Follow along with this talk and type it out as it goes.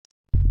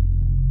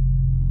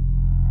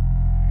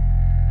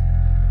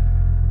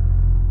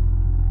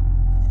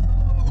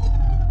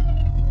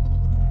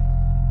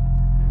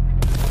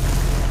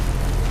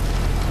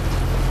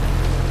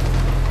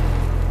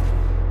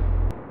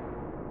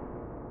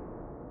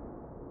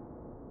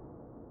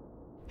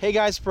Hey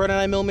guys,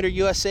 Beretta 9mm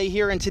USA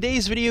here, and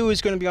today's video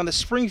is going to be on the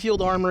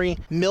Springfield Armory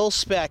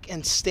Mil-Spec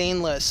and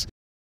stainless.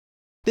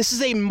 This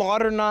is a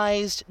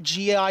modernized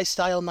GI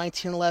style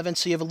 1911,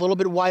 so you have a little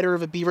bit wider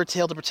of a beaver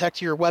tail to protect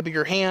your web of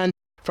your hand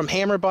from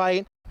hammer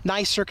bite.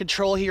 Nicer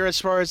control here as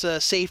far as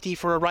safety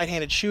for a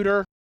right-handed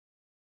shooter.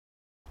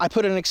 I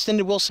put an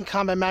extended Wilson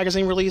Combat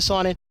Magazine release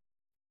on it,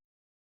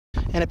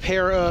 and a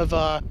pair of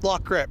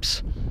LOK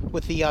Grips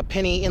with the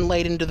penny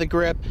inlaid into the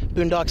grip,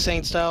 Boondock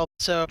Saint style.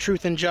 So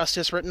Truth and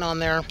Justice written on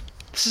there.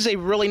 This is a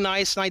really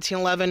nice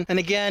 1911, and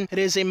again, it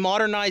is a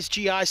modernized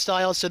GI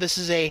style, so this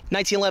is a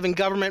 1911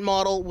 government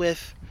model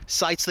with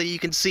sights that you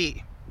can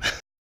see.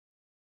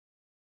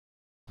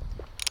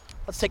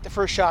 Let's take the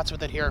first shots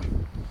with it here.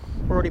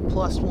 We're already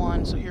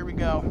 +1, so here we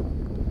go.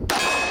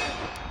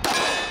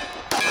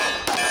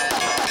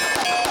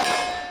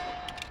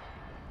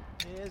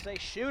 It is a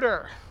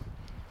shooter.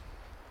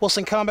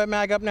 Wilson Combat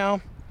Mag up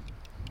now.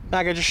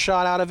 Mag I just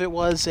shot out of it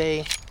was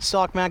a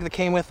stock mag that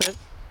came with it.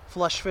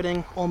 Flush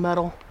fitting, all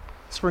metal,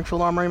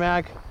 Springfield Armory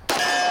mag.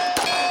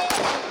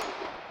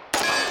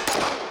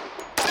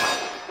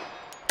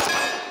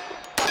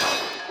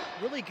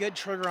 Really good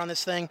trigger on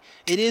this thing.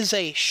 It is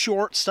a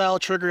short style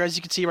trigger, as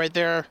you can see right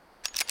there.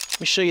 Let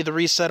me show you the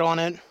reset on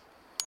it.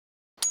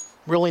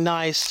 Really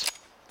nice,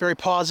 very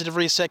positive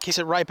reset. Kicks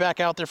it right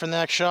back out there for the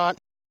next shot.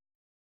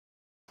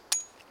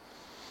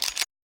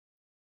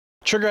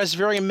 Trigger has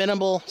very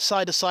minimal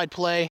side-to-side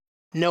play,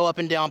 no up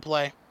and down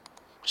play.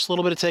 Just a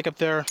little bit of take up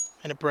there,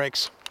 and it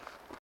breaks.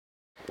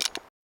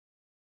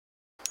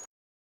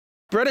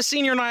 Beretta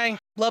Sr. and I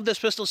love this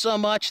pistol so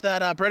much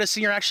that Beretta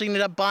Sr. actually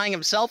ended up buying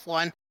himself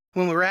one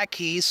when we were at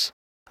Keys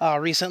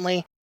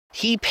recently.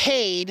 He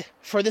paid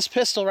for this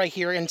pistol right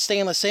here in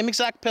stainless, same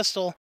exact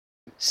pistol,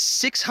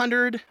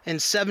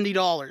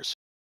 $670.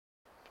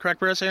 Correct,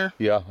 Beretta Sr.?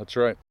 Yeah, that's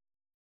right.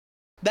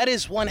 That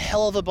is one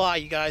hell of a buy,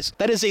 you guys.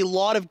 That is a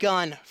lot of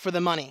gun for the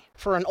money.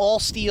 For an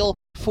all-steel,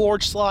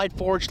 forged slide,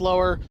 forged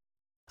lower,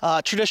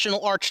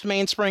 traditional arched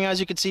mainspring, as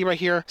you can see right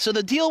here. So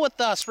the deal with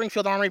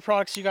Springfield Armory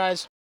products, you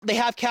guys, they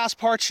have cast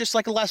parts just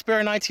like a Les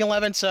Bear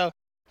 1911, so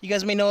you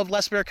guys may know of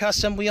Les Bear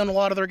Custom. We own a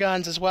lot of their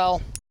guns as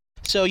well.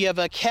 So you have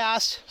a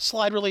cast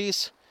slide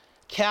release,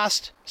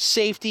 cast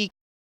safety,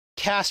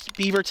 cast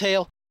beaver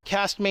tail,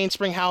 cast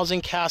mainspring housing,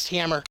 cast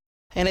hammer.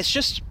 And it's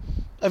just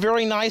a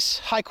very nice,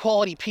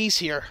 high-quality piece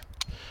here.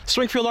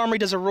 Springfield Armory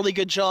does a really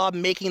good job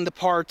making the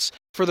parts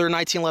for their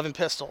 1911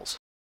 pistols.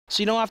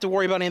 So you don't have to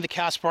worry about any of the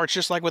cast parts,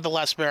 just like with the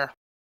Les Bear.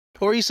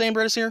 What were you saying,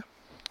 Beretta here?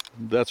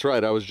 That's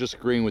right. I was just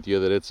agreeing with you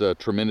that it's a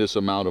tremendous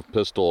amount of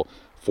pistol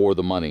for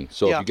the money.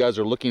 So yeah. If you guys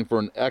are looking for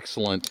an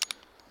excellent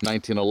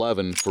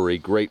 1911 for a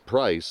great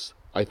price,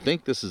 I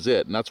think this is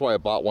it. And that's why I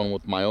bought one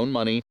with my own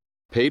money,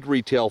 paid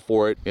retail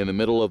for it in the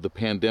middle of the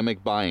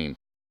pandemic buying.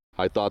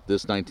 I thought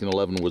this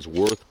 1911 was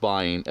worth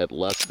buying at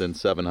less than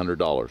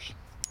 $700.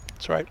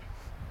 That's right.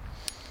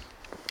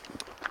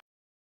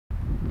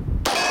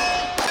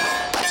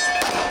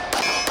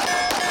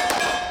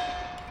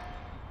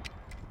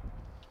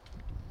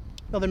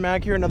 Another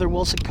mag here, another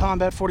Wilson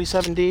Combat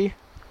 47D.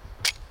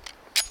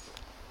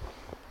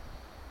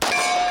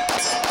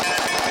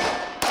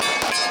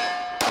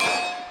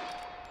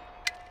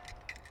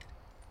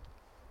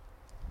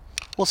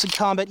 Wilson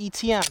Combat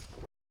ETM.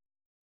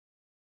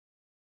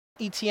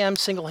 ETM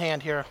single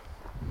hand here.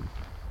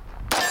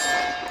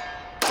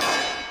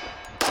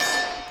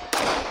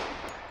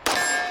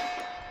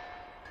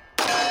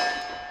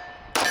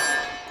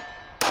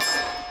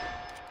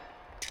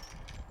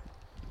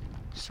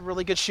 Just a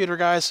really good shooter,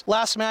 guys.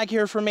 Last mag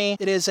here for me,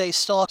 it is a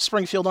stock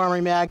Springfield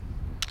Armory mag.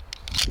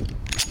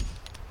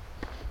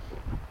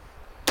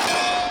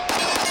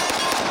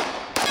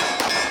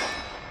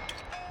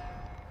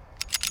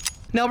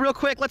 Now real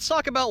quick, let's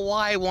talk about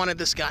why I wanted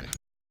this gun.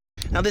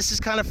 Now this is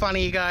kind of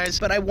funny, you guys,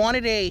 but I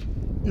wanted a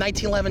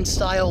 1911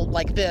 style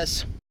like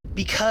this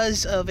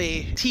because of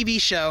a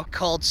TV show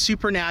called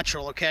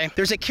Supernatural, okay?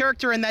 There's a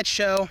character in that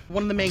show,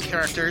 one of the main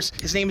characters.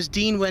 His name is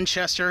Dean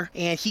Winchester,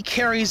 and he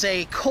carries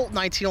a Colt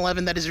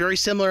 1911 that is very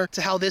similar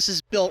to how this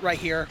is built right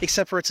here,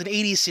 except for it's an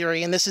 80s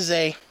series, and this is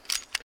a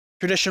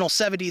traditional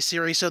 70s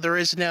series, so there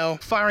is no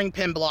firing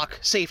pin block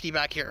safety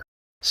back here.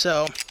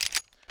 So,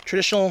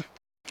 traditional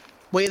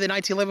way the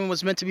 1911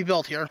 was meant to be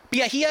built here. But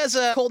yeah, he has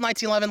a Colt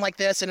 1911 like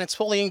this, and it's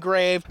fully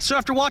engraved. So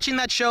after watching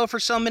that show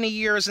for so many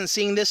years and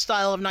seeing this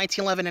style of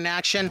 1911 in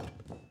action,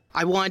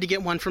 I wanted to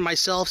get one for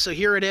myself. So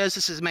here it is.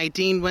 This is my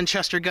Dean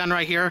Winchester gun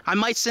right here. I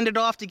might send it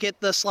off to get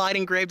the slide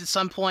engraved at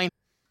some point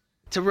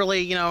to really,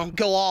 you know,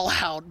 go all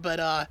out.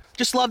 But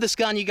just love this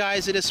gun, you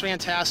guys. It is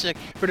fantastic.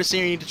 For this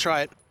year, you need to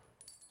try it.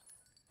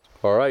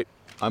 All right,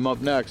 I'm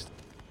up next.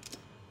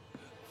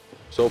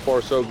 So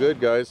far, so good,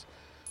 guys.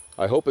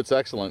 I hope it's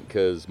excellent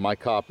because my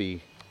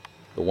copy,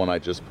 the one I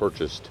just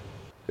purchased,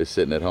 is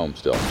sitting at home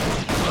still.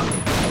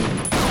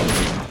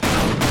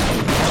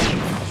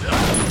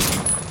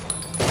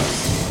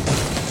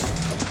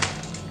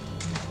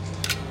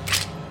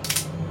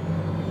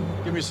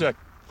 Give me a sec.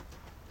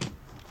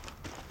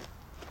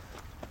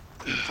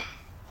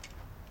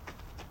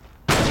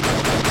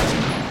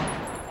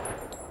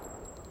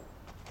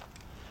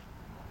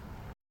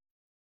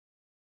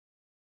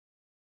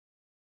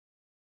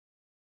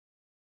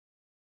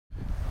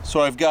 So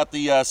I've got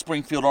the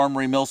Springfield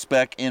Armory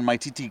Mil-Spec in my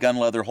TT gun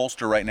leather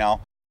holster right now.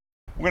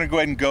 We're gonna go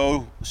ahead and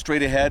go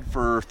straight ahead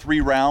for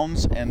 3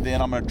 rounds, and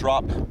then I'm gonna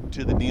drop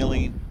to the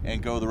kneeling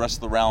and go the rest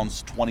of the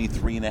rounds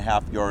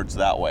 23.5 yards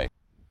that way.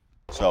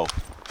 So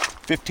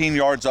 15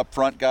 yards up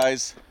front,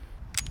 guys.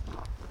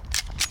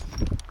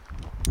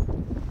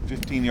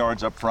 15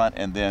 yards up front,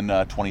 and then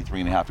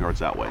 23.5 yards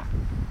that way.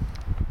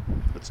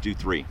 Let's do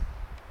 3.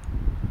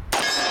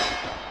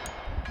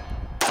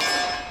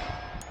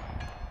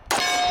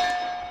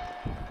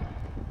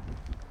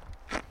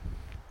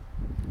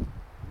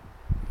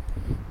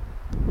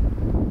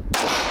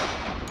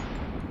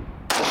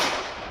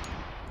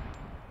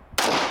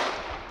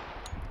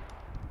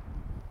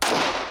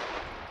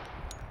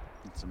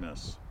 It's a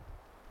miss.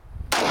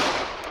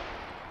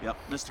 Yep,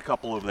 missed a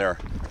couple over there.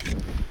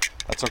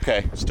 That's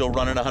okay, still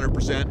running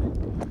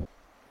 100%.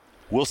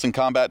 Wilson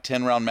Combat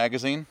 10-round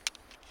magazine.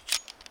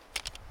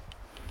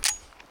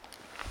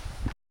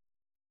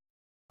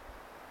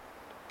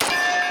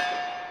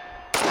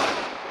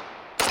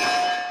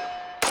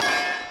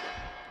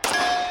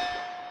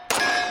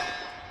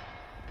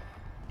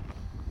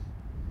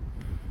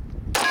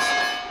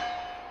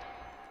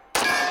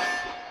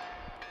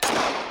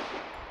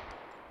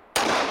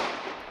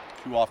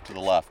 Two off to the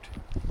left.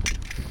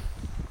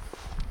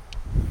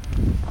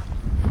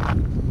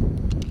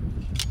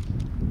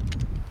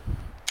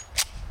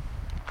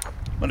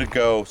 I'm gonna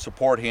go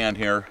support hand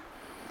here.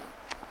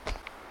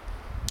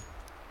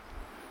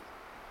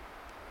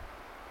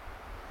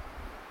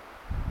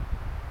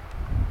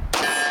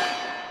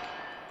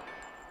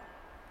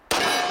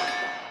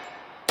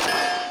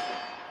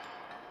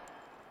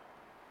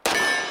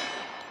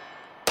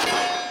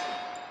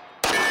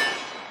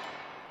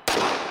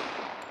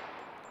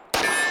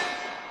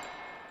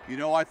 You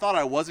know, I thought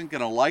I wasn't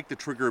gonna like the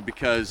trigger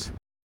because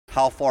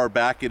how far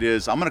back it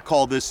is. I'm gonna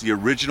call this the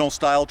original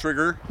style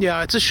trigger.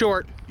 Yeah, it's a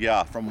short.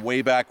 Yeah, from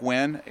way back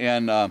when.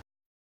 And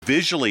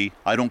visually,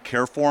 I don't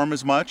care for them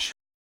as much,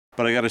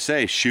 but I gotta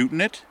say,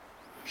 shooting it,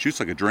 shoots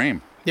like a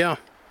dream. Yeah.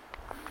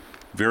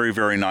 Very,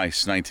 very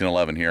nice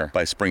 1911 here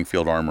by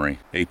Springfield Armory.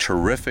 A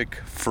terrific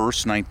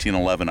first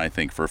 1911, I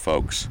think, for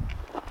folks.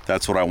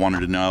 That's what I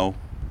wanted to know.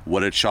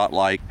 What it shot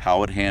like,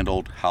 how it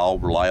handled, how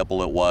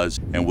reliable it was,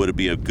 and would it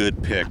be a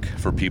good pick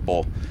for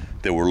people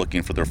that were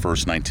looking for their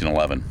first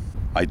 1911.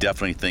 I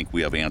definitely think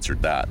we have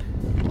answered that.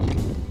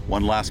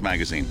 One last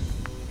magazine.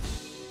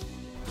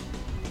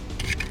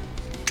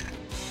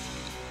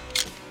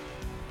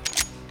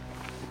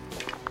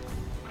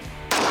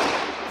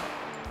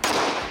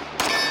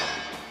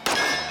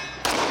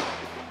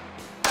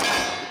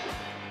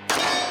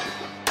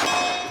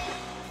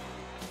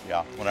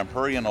 Yeah, when I'm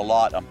hurrying a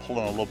lot, I'm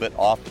pulling a little bit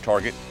off the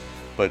target,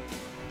 but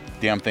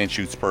damn thing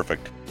shoots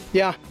perfect.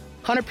 Yeah,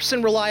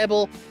 100%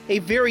 reliable, a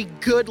very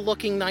good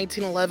looking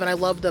 1911. I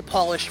love the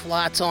polished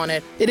flats on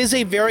it. It is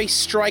a very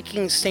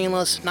striking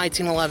stainless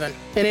 1911,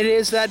 and it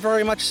is that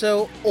very much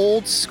so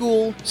old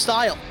school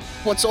style.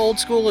 What's old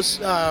school is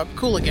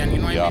cool again, you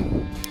know what I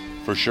mean?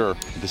 For sure.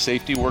 The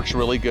safety works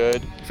really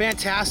good.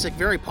 Fantastic,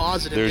 very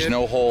positive. There's dude.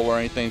 no hole or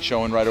anything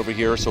showing right over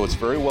here, so it's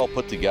very well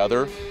put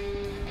together.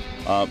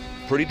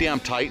 Pretty damn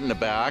tight in the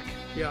back.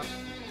 Yeah.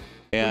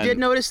 And we did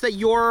notice that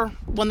your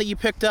one that you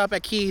picked up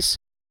at Keys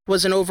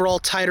was an overall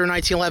tighter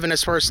 1911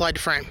 as far as slide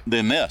to frame.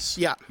 Than this.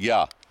 Yeah.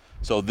 Yeah.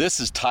 So this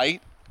is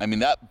tight. I mean,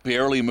 that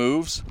barely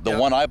moves. The Yeah.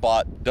 one I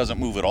bought doesn't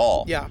move at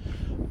all. Yeah.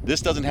 This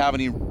doesn't have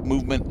any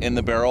movement in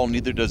the barrel,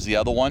 neither does the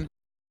other one.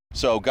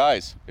 So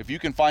guys, if you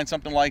can find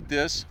something like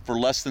this for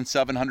less than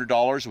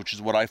 $700, which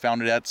is what I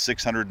found it at,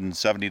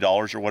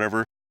 $670 or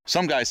whatever.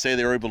 Some guys say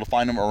they were able to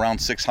find them around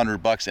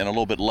 600 bucks and a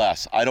little bit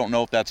less. I don't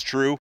know if that's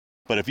true,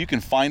 but if you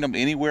can find them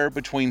anywhere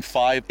between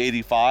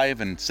 $585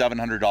 and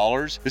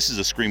 $700, this is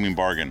a screaming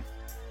bargain.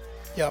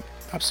 Yep,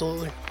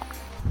 absolutely.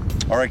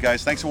 All right,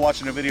 guys, thanks for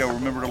watching the video.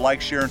 Remember to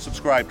like, share, and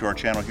subscribe to our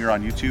channel here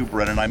on YouTube,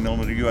 Beretta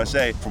 9mm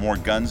USA, for more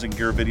guns and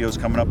gear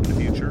videos coming up in the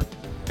future.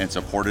 And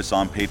support us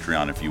on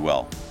Patreon, if you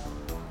will.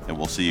 And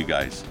we'll see you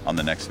guys on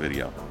the next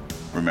video.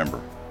 Remember,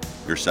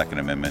 your Second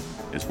Amendment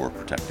is worth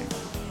protecting.